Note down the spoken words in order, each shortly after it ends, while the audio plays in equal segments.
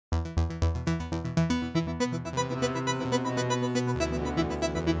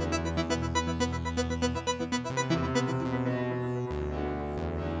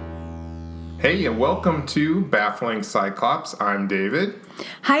Hey, and welcome to Baffling Cyclops. I'm David.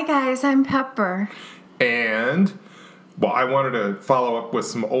 Hi, guys. I'm Pepper. And, well, I wanted to follow up with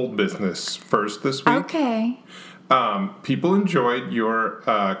some old business first this week. Okay. People enjoyed your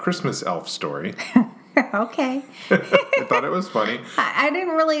Christmas elf story. Okay. I thought it was funny. I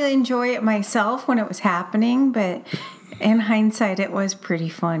didn't really enjoy it myself when it was happening, but in hindsight, it was pretty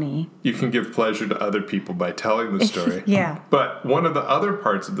funny. You can give pleasure to other people by telling the story. Yeah. But one of the other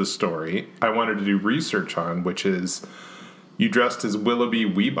parts of the story I wanted to do research on, which is you dressed as Willoughby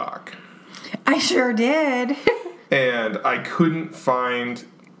Weebach. I sure did. And I couldn't find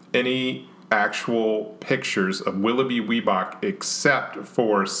any actual pictures of Willoughby Weebach except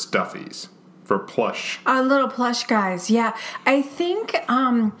for stuffies, for plush. Little plush guys, yeah.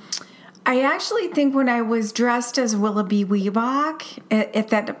 I actually think when I was dressed as Willoughby Weebach at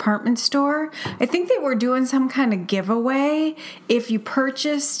that department store, I think they were doing some kind of giveaway. If you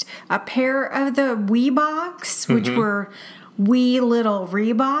purchased a pair of the Weeboks, which were wee little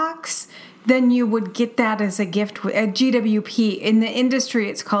Reeboks, then you would get that as a gift at GWP. In the industry,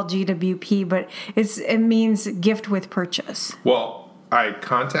 it's called GWP, but it means gift with purchase. Well, I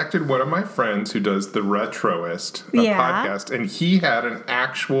contacted one of my friends who does the Retroist Yeah. podcast, and he had an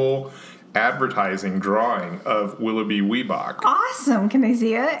actual advertising drawing of Willoughby Weebach. Awesome. Can I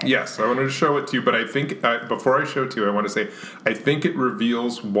see it? Yes, I wanted to show it to you, but I think before I show it to you, I want to say I think it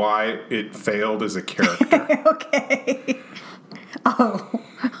reveals why it failed as a character. Okay.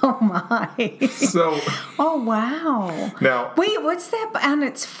 Oh my. So, Oh, wow. now Wait, what's that on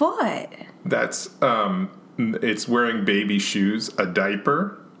its foot? that's it's wearing baby shoes, a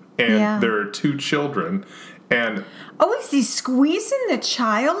diaper, and Yeah. there are two children, and Oh, is he squeezing the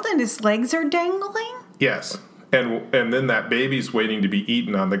child and his legs are dangling? yes, and then that baby's waiting to be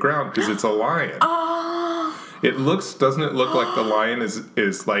eaten on the ground because it's a lion. Oh, Doesn't it look like the lion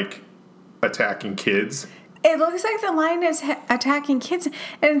is like attacking kids? it looks like the lion is attacking kids.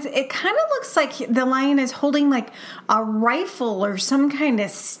 And it kind of looks like the lion is holding like a rifle or some kind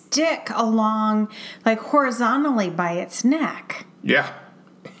of stick along, like horizontally by its neck. Yeah.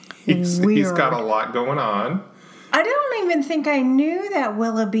 He's got a lot going on. I don't even think I knew that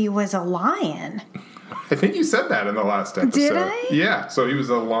Willoughby was a lion. I think you said that in the last episode. Did I? Yeah. So he was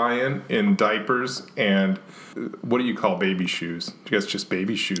a lion in diapers and what do you call baby shoes? I guess just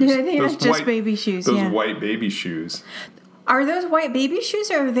baby shoes. Yeah, I think Those it's just baby shoes, Those yeah. white baby shoes. Are those white baby shoes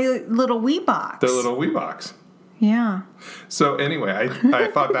or are they little Weeboks? They're little Weeboks. Yeah. So anyway, I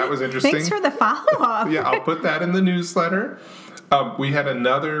thought that was interesting. Thanks for the follow-up. Yeah, I'll put that in the newsletter. We had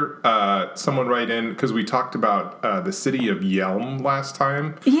another someone write in because we talked about the city of Yelm last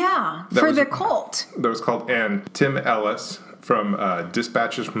time. Yeah, That for was- the cult. That was called, and Tim Ellis from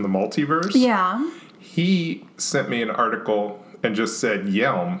Dispatches from the Multiverse. Yeah. He sent me an article and just said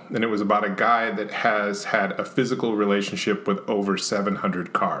Yelm, and it was about a guy that has had a physical relationship with over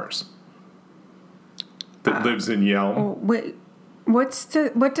 700 cars. That lives in Yelm. Wait, what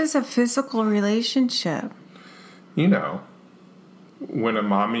does a physical relationship? You know, when a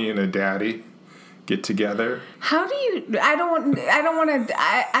mommy and a daddy get together. How do you? I don't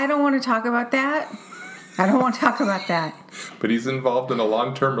want to talk about that. I don't want to talk about that. But he's involved in a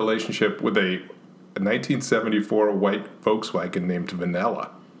long-term relationship with a 1974 white Volkswagen named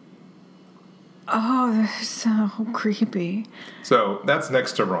Vanilla. Oh, that's so creepy. So that's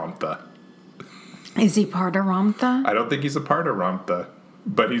next to Ramtha. Is he part of Ramtha? I don't think he's a part of Ramtha,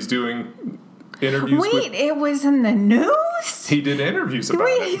 but he's doing interviews Wait, it was in the news? He did interviews about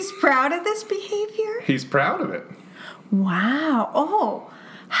Wait, it. he's proud of this behavior? He's proud of it. Wow. Oh,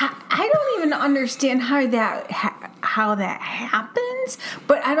 I don't even understand how that happens,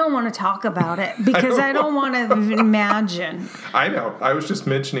 but I don't want to talk about it because I don't want to imagine. I know. I was just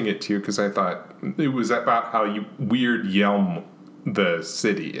mentioning it to you because I thought it was about how weird Yelm, the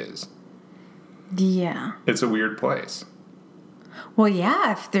city, is. Yeah. It's a weird place. Well,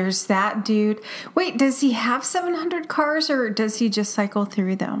 yeah, if there's that dude. Wait, does he have 700 cars or does he just cycle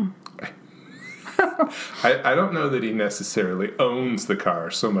through them? I don't know that he necessarily owns the car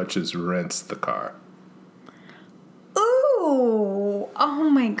so much as rents the car. Ooh. Oh,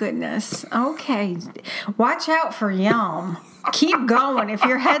 my goodness. Okay. Watch out for Yelm. Keep going. If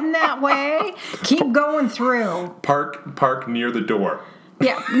you're heading that way, keep going through. Park near the door.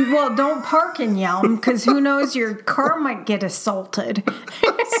 Yeah, well, don't park in Yelm because who knows, your car might get assaulted.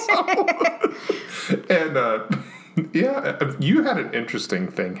 And, yeah, you had an interesting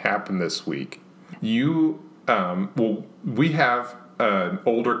thing happen this week. We have an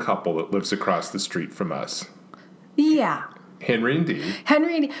older couple that lives across the street from us. Yeah. Henry and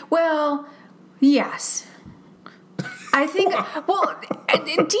Dee. Well, yes. I think, well,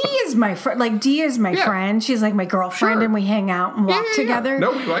 Dee is my friend. Like, Dee is my friend. She's like my girlfriend, Sure. and we hang out and walk together.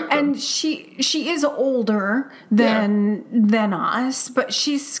 No, we like them. And she is older than us, but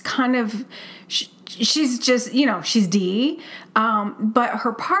she's kind of, she's just, she's Dee. But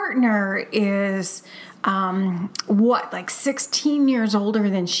her partner is, like 16 years older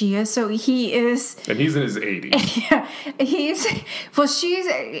than she is. So he is. And he's in his 80s.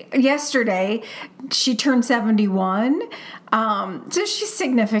 Yesterday, she turned 71. So she's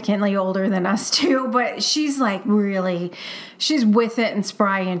significantly older than us too, but she's like she's with it and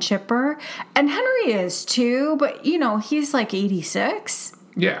spry and chipper. And Henry is too, but he's like 86.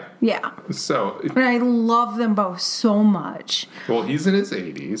 Yeah. Yeah. So. And I love them both so much. Well, he's in his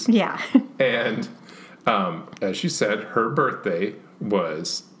 80s. Yeah. And as you said, her birthday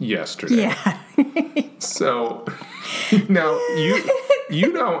was yesterday. Yeah. So now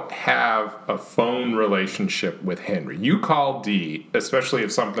you don't have a phone relationship with Henry. You call Dee, especially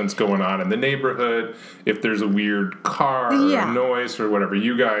if something's going on in the neighborhood, if there's a weird car or noise or whatever.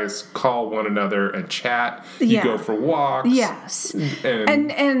 You guys call one another and chat. You go for walks. Yes.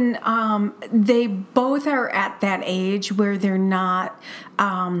 And they both are at that age where they're not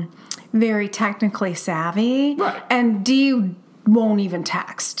very technically savvy. Right. And Dee won't even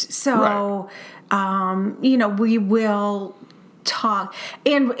text. So, we will talk.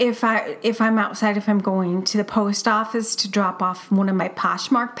 And if I'm outside, if I'm going to the post office to drop off one of my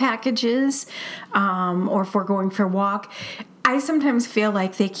Poshmark packages, or if we're going for a walk, I sometimes feel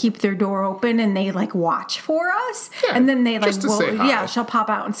like they keep their door open and they like watch for us, and then they like, she'll pop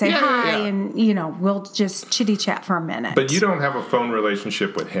out and say hi, and we'll just chitty chat for a minute. But you don't have a phone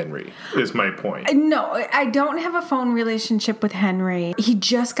relationship with Henry, is my point. No, I don't have a phone relationship with Henry. He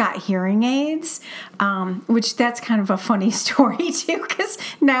just got hearing aids, which that's kind of a funny story too, because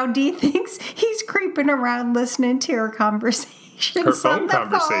now Dee thinks he's creeping around listening to her conversations. Her phone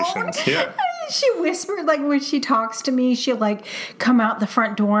conversations, yeah. She whispered, like when she talks to me, she'll like come out the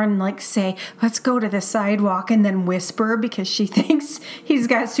front door and like say, let's go to the sidewalk, and then whisper because she thinks he's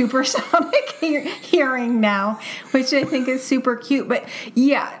got supersonic hearing now, which I think is super cute. But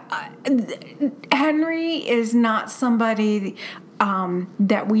yeah, Henry is not somebody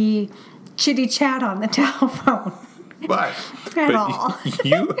that we chitty chat on the telephone. But all.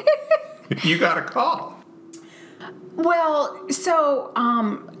 You got a call. Well, so,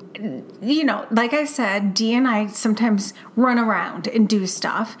 like I said, Dee and I sometimes run around and do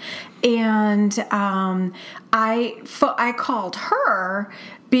stuff. And I called her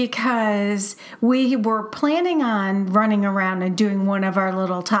because we were planning on running around and doing one of our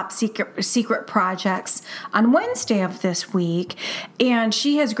little top secret projects on Wednesday of this week. And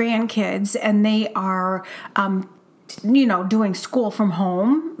she has grandkids, and they are doing school from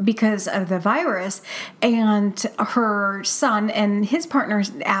home because of the virus, and her son and his partner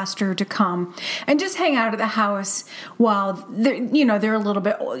asked her to come and just hang out at the house while they're a little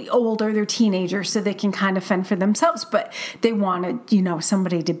bit older, they're teenagers, so they can kind of fend for themselves, but they wanted,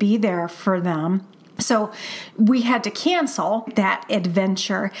 somebody to be there for them. So we had to cancel that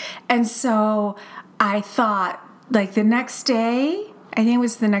adventure. And so I thought, like, the next day, I think it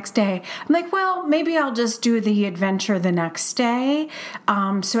was the next day, I'm like, well, maybe I'll just do the adventure the next day.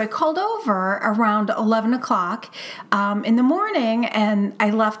 So I called over around 11 o'clock in the morning, and I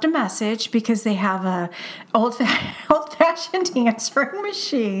left a message because they have a old-fashioned answering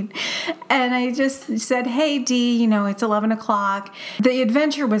machine. And I just said, hey, Dee, it's 11 o'clock. The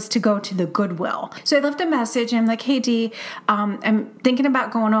adventure was to go to the Goodwill. So I left a message, and I'm like, hey, Dee, I'm thinking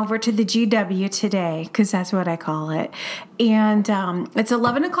about going over to the GW today, because that's what I call it. And it's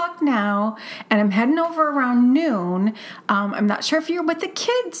 11 o'clock now, and I'm heading over around noon. I'm not sure if you're with the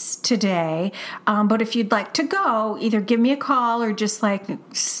kids today, but if you'd like to go, either give me a call or just like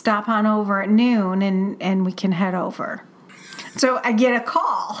stop on over at noon, and we can head over. So I get a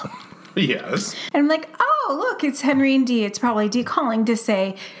call. Yes. And I'm like, oh, look, it's Henry and Dee. It's probably Dee calling to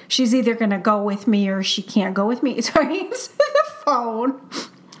say she's either going to go with me or she can't go with me. So I answer the phone,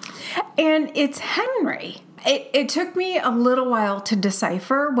 and it's Henry. It took me a little while to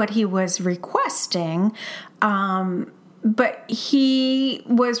decipher what he was requesting, but he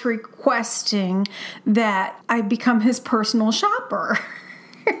was requesting that I become his personal shopper,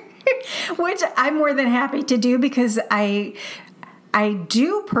 which I'm more than happy to do because I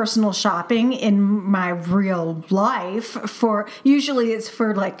do personal shopping in my real life usually it's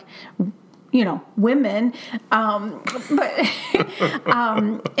for like, women, but,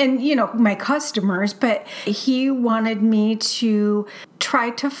 and, my customers, but he wanted me to try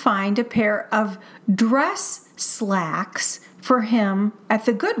to find a pair of dress slacks for him at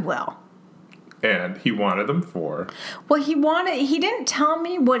the Goodwill. And he wanted them for. Well, he didn't tell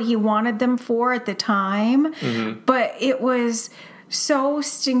me what he wanted them for at the time, but it was so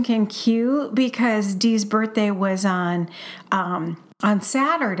stinking cute because Dee's birthday was on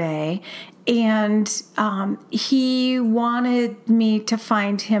Saturday, and he wanted me to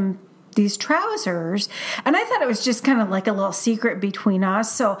find him these trousers, and I thought it was just kind of like a little secret between us,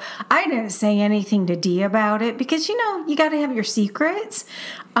 so I didn't say anything to Dee about it because you got to have your secrets.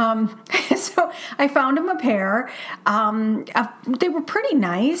 So I found him a pair. They were pretty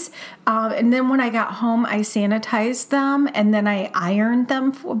nice, and then when I got home I sanitized them, and then I ironed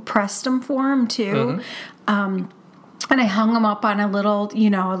them, pressed them for him too. And I hung them up on a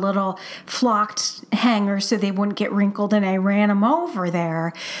little flocked hanger so they wouldn't get wrinkled, and I ran them over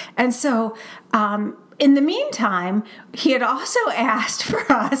there. And so, in the meantime, he had also asked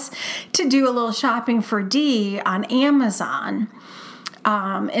for us to do a little shopping for Dee on Amazon.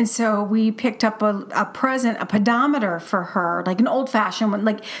 And so we picked up a present, a pedometer for her, like an old-fashioned one,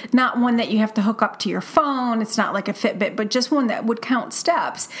 like not one that you have to hook up to your phone. It's not like a Fitbit, but just one that would count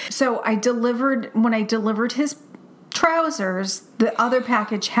steps. So when I delivered his trousers, the other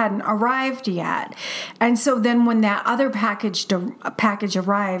package hadn't arrived yet, and so then when that other package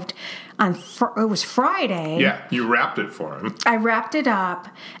arrived it was Friday. Yeah, you wrapped it for him. I wrapped it up,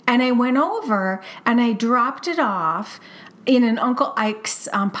 and I went over and I dropped it off in an Uncle Ike's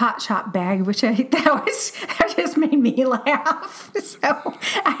pot shop bag, which that just made me laugh. So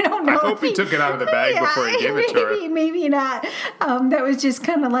I don't know. I hope he took it out of the bag before he gave it to her. Maybe not. That was just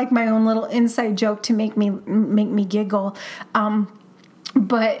kind of like my own little inside joke to make me giggle.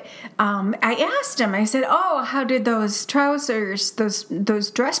 But I asked him, I said, "Oh, how did those trousers,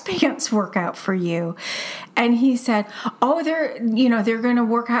 those dress pants work out for you?" And he said, "Oh, they're going to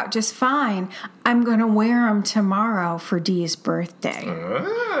work out just fine. I'm going to wear them tomorrow for Dee's birthday."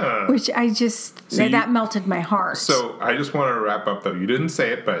 Which that melted my heart. So I just want to wrap up though. You didn't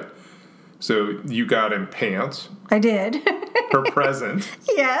say it, but so you got him pants. I did. Her present.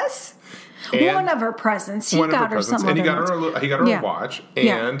 Yes. And one of her presents. He got her some. And he got her a watch,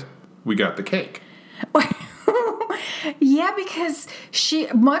 and we got the cake. Yeah, because she,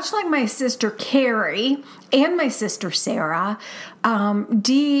 much like my sister Carrie and my sister Sarah,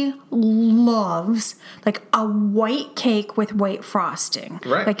 Dee loves like a white cake with white frosting.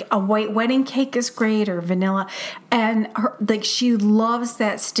 Right. Like a white wedding cake is great, or vanilla, and she loves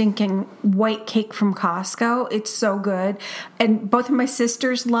that stinking white cake from Costco. It's so good, and both of my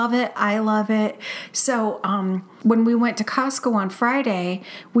sisters love it. I love it. So when we went to Costco on Friday,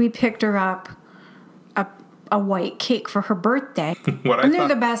 we picked her up a white cake for her birthday. And they're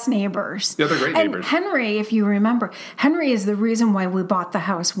the best neighbors. Yeah, they're great neighbors. Henry, if you remember, Henry is the reason why we bought the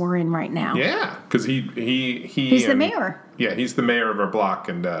house we're in right now. Yeah, because he's the mayor. Yeah, he's the mayor of our block,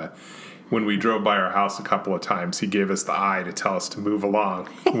 and when we drove by our house a couple of times, he gave us the eye to tell us to move along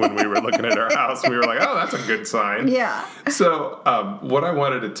when we were looking at our house. We were like, oh, that's a good sign. Yeah. So what I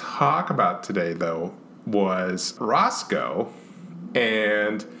wanted to talk about today, though, was Roscoe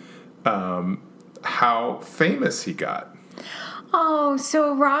and how famous he got. Oh,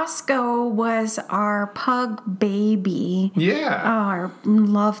 so Roscoe was our pug baby. Yeah. Oh, I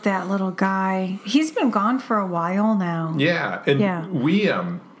love that little guy. He's been gone for a while now. Yeah, and we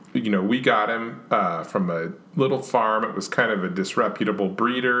got him from a little farm. It was kind of a disreputable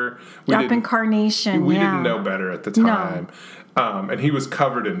breeder. Up in Carnation. We didn't know better at the time. No. And he was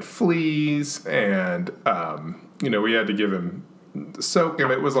covered in fleas, and we had to give him soak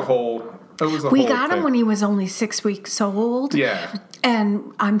him. It was a whole. We got him when he was only 6 weeks old. Yeah.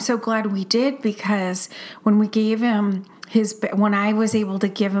 And I'm so glad we did, because when we gave him when I was able to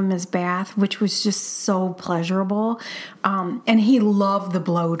give him his bath, which was just so pleasurable, and he loved the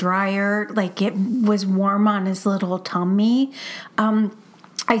blow dryer, like it was warm on his little tummy.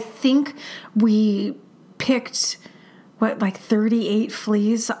 I think we picked 38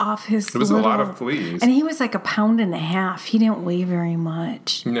 fleas off his. It was a lot of fleas, and he was like 1.5 pounds. He didn't weigh very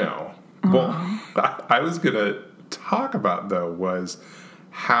much. No. Well, I was going to talk about, though, was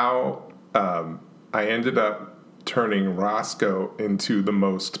how I ended up turning Roscoe into the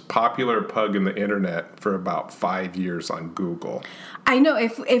most popular pug in the internet for about 5 years on Google. I know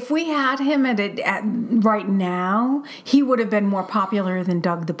if we had him at right now, he would have been more popular than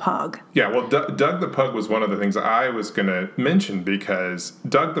Doug the Pug. Yeah, well, Doug the Pug was one of the things I was going to mention, because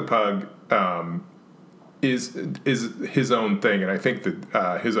Doug the Pug is his own thing, and I think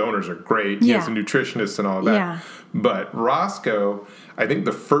that his owners are great. He has a nutritionist and all that. Yeah. But Roscoe, I think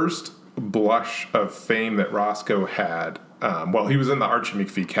the first blush of fame that Roscoe had he was in the Archie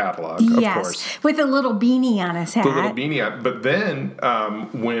McPhee catalog, of course. With a little beanie on his hat. The little beanie on. But then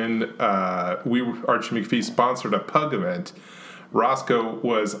when Archie McPhee sponsored a pug event, Roscoe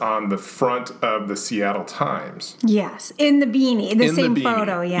was on the front of the Seattle Times. Yes, in the beanie, the In same the beanie,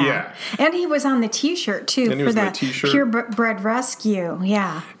 photo, yeah. And he was on the T-shirt too for the Purebred Rescue.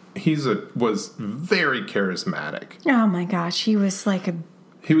 Yeah, was very charismatic. Oh my gosh, he was like a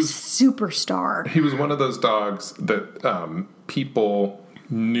superstar. He was one of those dogs that people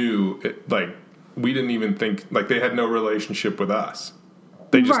knew. We didn't even think they had no relationship with us.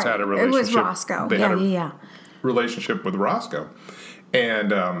 They just had a relationship. It was Roscoe. They had a relationship with Roscoe,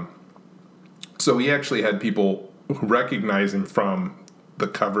 and so he actually had people recognize him from the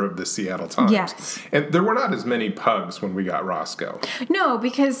cover of the Seattle Times. Yes. And there were not as many pugs when we got Roscoe. No,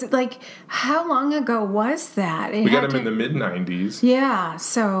 because how long ago was that? We got him in the mid-90s. Yeah,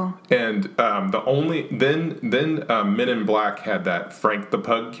 so. And then Men in Black had that Frank the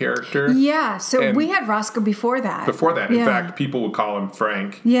Pug character. Yeah, so we had Roscoe before that. In fact, people would call him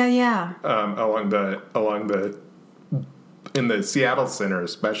Frank. Yeah. In the Seattle Center,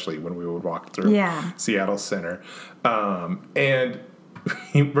 especially when we would walk through Seattle Center. And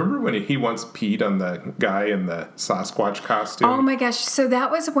remember when he once peed on the guy in the Sasquatch costume? Oh my gosh. So that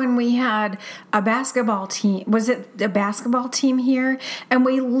was when we had a basketball team. Was it a basketball team here? And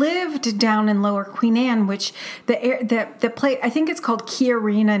we lived down in Lower Queen Anne, which the play, I think it's called Key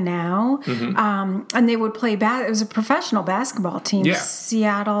Arena now. Mm-hmm. And they would play, it was a professional basketball team. Yeah.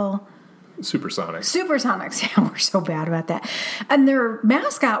 Seattle Supersonics. Yeah, we're so bad about that. And their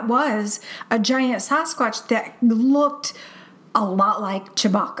mascot was a giant Sasquatch that looked a lot like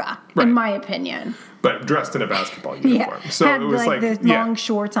Chewbacca, in my opinion. But dressed in a basketball uniform. Yeah. So had it was the long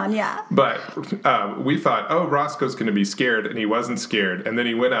shorts on, But we thought, Roscoe's going to be scared, and he wasn't scared. And then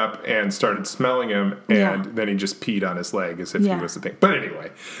he went up and started smelling him, and then he just peed on his leg as if he was the thing. But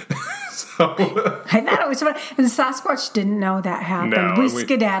anyway, I thought it was fun. And Sasquatch didn't know that happened. No, we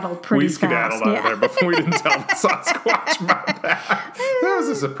skedaddled pretty fast. We skedaddled out of there before we didn't tell the Sasquatch about that. That was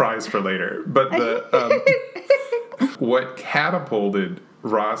a surprise for later. But what catapulted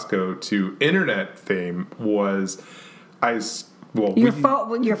Roscoe to internet fame was your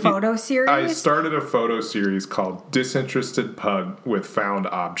photo series? I started a photo series called Disinterested Pug with Found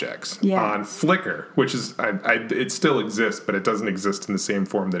Objects on Flickr, which is it still exists, but it doesn't exist in the same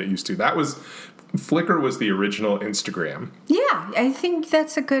form that it used to. Flickr was the original Instagram. Yeah, I think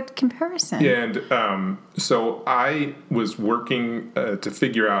that's a good comparison. And so I was working to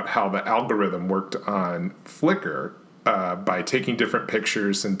figure out how the algorithm worked on Flickr by taking different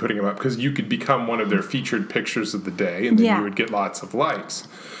pictures and putting them up, because you could become one of their featured pictures of the day, and then you would get lots of likes.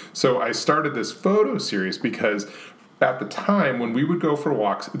 So I started this photo series because at the time when we would go for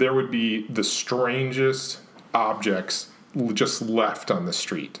walks, there would be the strangest objects just left on the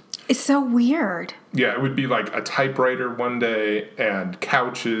street. It's so weird. Yeah, it would be like a typewriter one day and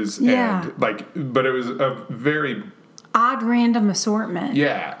couches and but it was a very odd random assortment.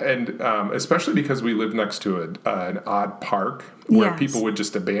 Yeah, and especially because we lived next to an odd park where people would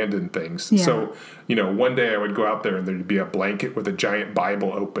just abandon things. Yeah. So, one day I would go out there and there'd be a blanket with a giant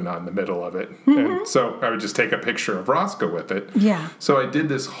Bible open on the middle of it. Mm-hmm. And so I would just take a picture of Roscoe with it. Yeah. So I did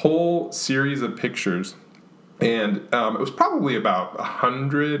this whole series of pictures. And it was probably about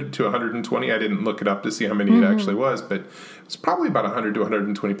 100 to 120. I didn't look it up to see how many it actually was, but it was probably about 100 to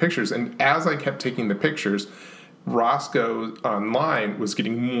 120 pictures. And as I kept taking the pictures, Roscoe online was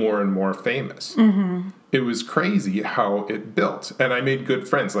getting more and more famous. Mm-hmm. It was crazy how it built. And I made good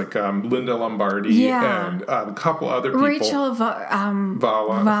friends like Linda Lombardi and a couple other people. Rachel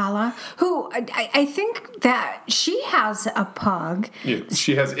Vala, who I think that she has a pug. Yeah,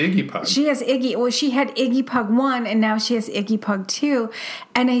 she has Iggy Pug. She has Iggy. Well, she had Iggy Pug 1, and now she has Iggy Pug 2.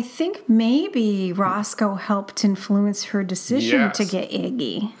 And I think maybe Roscoe helped influence her decision to get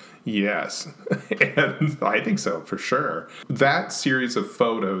Iggy. Yes, and I think so, for sure. That series of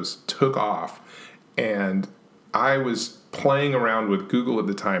photos took off, and I was playing around with Google at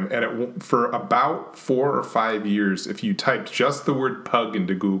the time, and for about 4 or 5 years, if you typed just the word pug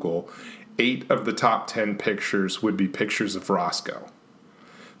into Google, 8 of the top 10 pictures would be pictures of Roscoe.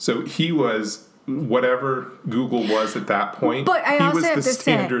 So he was whatever Google was at that point. But I also he was the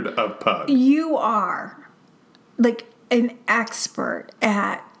standard of pug. You are like an expert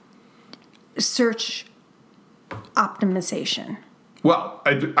at search optimization. Well,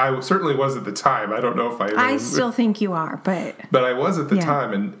 I certainly was at the time. I don't know if I still think you are, but I was at the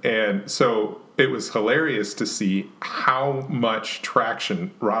time, and so it was hilarious to see how much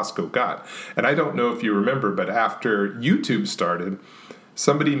traction Roscoe got. And I don't know if you remember, but after YouTube started,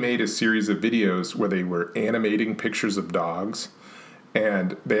 somebody made a series of videos where they were animating pictures of dogs,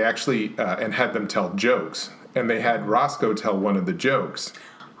 and they actually and had them tell jokes. And they had Roscoe tell one of the jokes.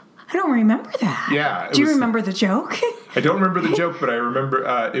 I don't remember that. Yeah. Do you remember the joke? I don't remember the joke, but I remember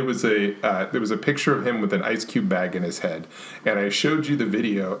there was a picture of him with an ice cube bag in his head. And I showed you the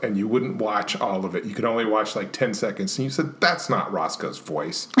video, and you wouldn't watch all of it. You could only watch like 10 seconds. And you said, that's not Roscoe's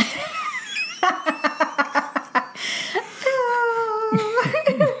voice.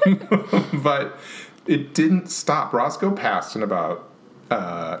 But it didn't stop. Roscoe passed in about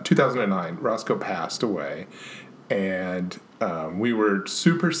 2009. Roscoe passed away. And we were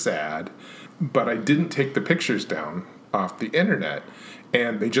super sad, but I didn't take the pictures down off the internet,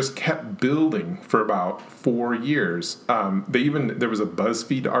 and they just kept building for about 4 years. There was a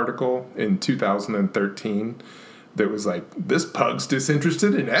BuzzFeed article in 2013 that was like, this pug's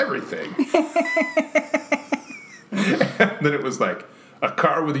disinterested in everything. And then it was like, a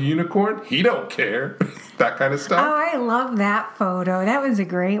car with a unicorn? He don't care. That kind of stuff. Oh, I love that photo. That was a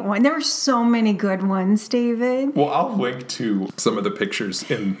great one. There were so many good ones, David. Well, I'll link to some of the pictures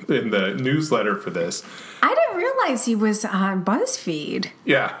in the newsletter for this. I didn't realize he was on BuzzFeed.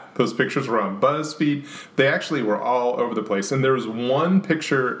 Yeah, those pictures were on BuzzFeed. They actually were all over the place. And there was one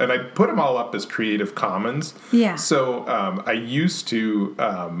picture, and I put them all up as Creative Commons. Yeah. So I used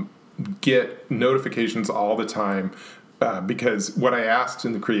to get notifications all the time. Because what I asked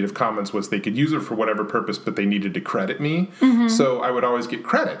in the Creative Commons was they could use it for whatever purpose, but they needed to credit me. Mm-hmm. So I would always get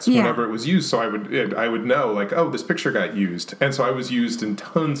credits whenever it was used. So I would know, like, oh, this picture got used. And so he was used in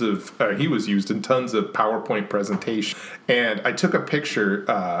tons of PowerPoint presentations. And I took a picture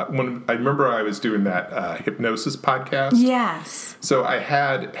when I remember I was doing that hypnosis podcast. Yes. So I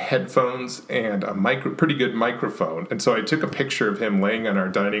had headphones and a pretty good microphone. And so I took a picture of him laying on our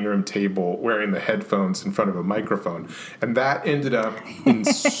dining room table wearing the headphones in front of a microphone. And that ended up in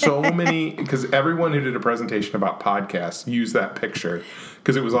so many, because everyone who did a presentation about podcasts used that picture,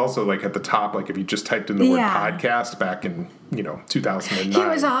 because it was also like at the top, like if you just typed in the word podcast back in, 2009. He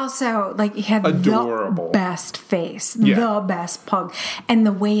was also like, he had adorable. The best face, the best pug. And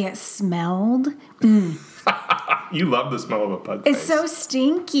the way it smelled. You love the smell of a pug face. It's so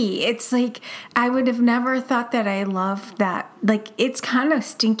stinky. It's like, I would have never thought that I loved that. Like, it's kind of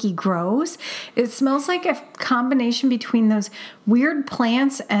stinky gross. It smells like a combination between those weird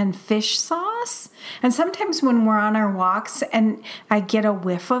plants and fish sauce. And sometimes when we're on our walks and I get a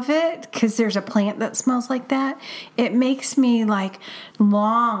whiff of it, because there's a plant that smells like that, it makes me like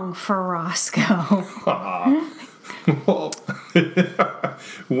long for Roscoe. Well,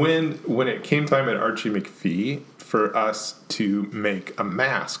 when it came time at Archie McPhee for us to make a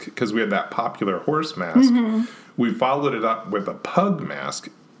mask, because we had that popular horse mask, we followed it up with a pug mask,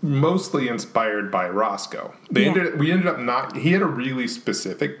 mostly inspired by Roscoe. We ended up he had a really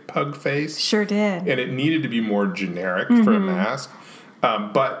specific pug face. Sure did. And it needed to be more generic for a mask.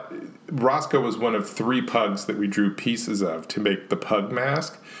 But Roscoe was one of 3 pugs that we drew pieces of to make the pug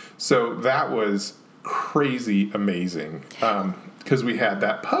mask. So that was crazy amazing, because we had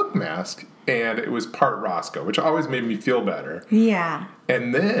that pug mask and it was part Roscoe, which always made me feel better. Yeah.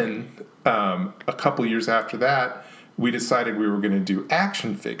 And then a couple years after that, we decided we were going to do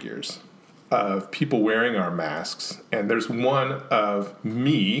action figures of people wearing our masks. And there's one of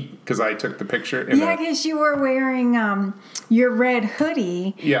me, because I took the picture. Because you were wearing your red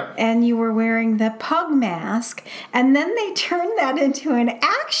hoodie. Yeah. And you were wearing the pug mask. And then they turned that into an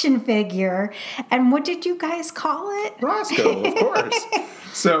action figure. And what did you guys call it? Roscoe, of course.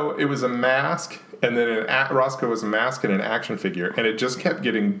 So it was a mask, and then Roscoe was a mask and an action figure. And it just kept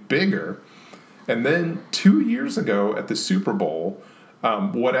getting bigger. And then 2 years ago at the Super Bowl,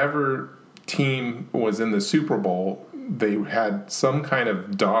 whatever team was in the Super Bowl, they had some kind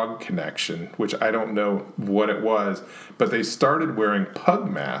of dog connection, which I don't know what it was, but they started wearing pug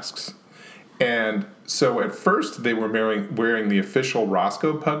masks. And so at first they were wearing the official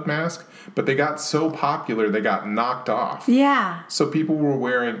Roscoe pug mask, but they got so popular they got knocked off. Yeah. So people were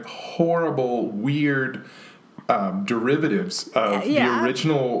wearing horrible, weird derivatives of the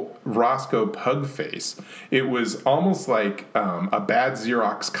original Roscoe pug face. It was almost like a bad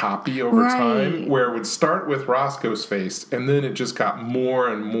Xerox copy over time, where it would start with Roscoe's face, and then it just got more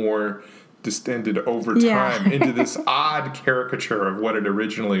and more distended over time into this odd caricature of what it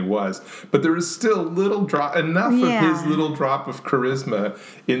originally was. But there was still enough of his little drop of charisma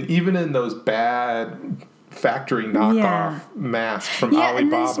even in those bad factory knockoff mask from Yeah, Alibaba.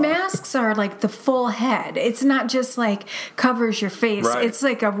 and these masks are like the full head. It's not just like covers your face. Right. It's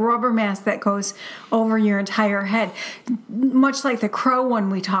like a rubber mask that goes over your entire head, much like the crow one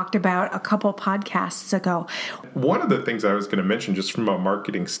we talked about a couple podcasts ago. One of the things I was going to mention, just from a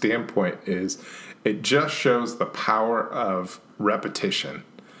marketing standpoint, is it just shows the power of repetition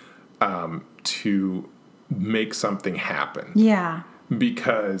to make something happen. Yeah.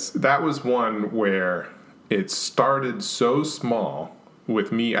 Because that was one where it started so small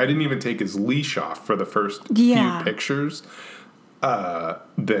with me. I didn't even take his leash off for the first few pictures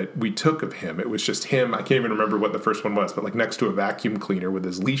that we took of him. It was just him. I can't even remember what the first one was, but like next to a vacuum cleaner with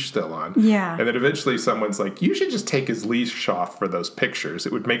his leash still on. Yeah. And then eventually someone's like, you should just take his leash off for those pictures.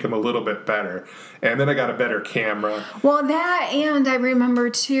 It would make him a little bit better. And then I got a better camera. Well, that, and I remember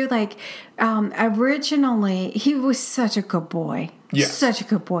too, like, originally, he was such a good boy. Yes. Such a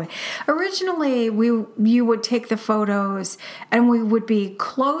good boy. Originally, you would take the photos and we would be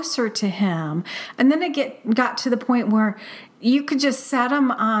closer to him. And then it got to the point where you could just set him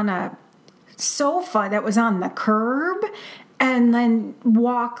on a sofa that was on the curb and then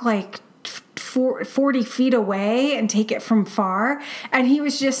walk like 40 feet away and take it from far. And he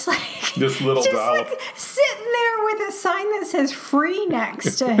was just like... This little dollop. Like sitting there with a sign that says free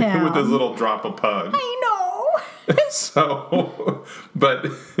next to him. With his little drop of pug. I know. So, but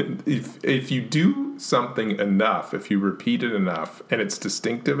if you do something enough, if you repeat it enough, and it's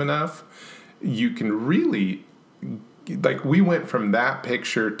distinctive enough, you can really, like, we went from that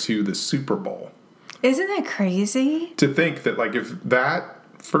picture to the Super Bowl. Isn't that crazy? To think that, like, if that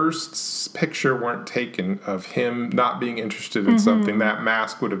first picture weren't taken of him not being interested in something, that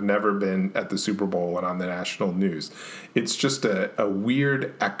mask would have never been at the Super Bowl and on the national news. It's just a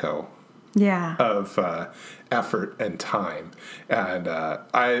weird echo. Yeah. Of effort and time. And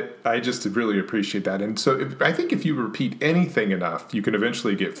I just really appreciate that. And so I think if you repeat anything enough, you can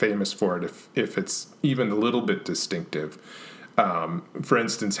eventually get famous for it if it's even a little bit distinctive. For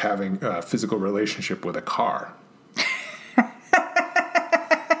instance, having a physical relationship with a car.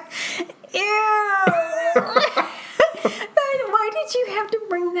 Ew! Why did you have to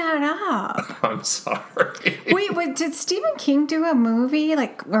bring that up? I'm sorry. Wait, did Stephen King do a movie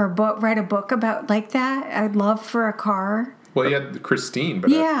write a book about like that? I'd love for a car. Well, he had Christine,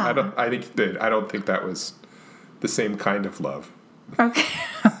 but yeah. I don't think that was the same kind of love. Okay,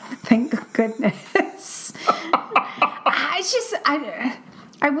 thank goodness.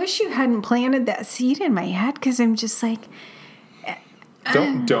 I wish you hadn't planted that seed in my head because I'm just like.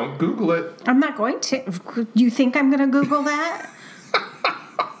 Don't Google it. I'm not going to. You think I'm going to Google that?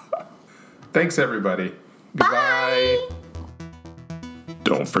 Thanks, everybody. Goodbye. Bye.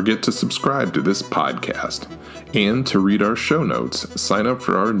 Don't forget to subscribe to this podcast. And to read our show notes, sign up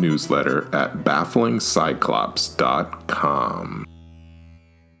for our newsletter at bafflingcyclops.com.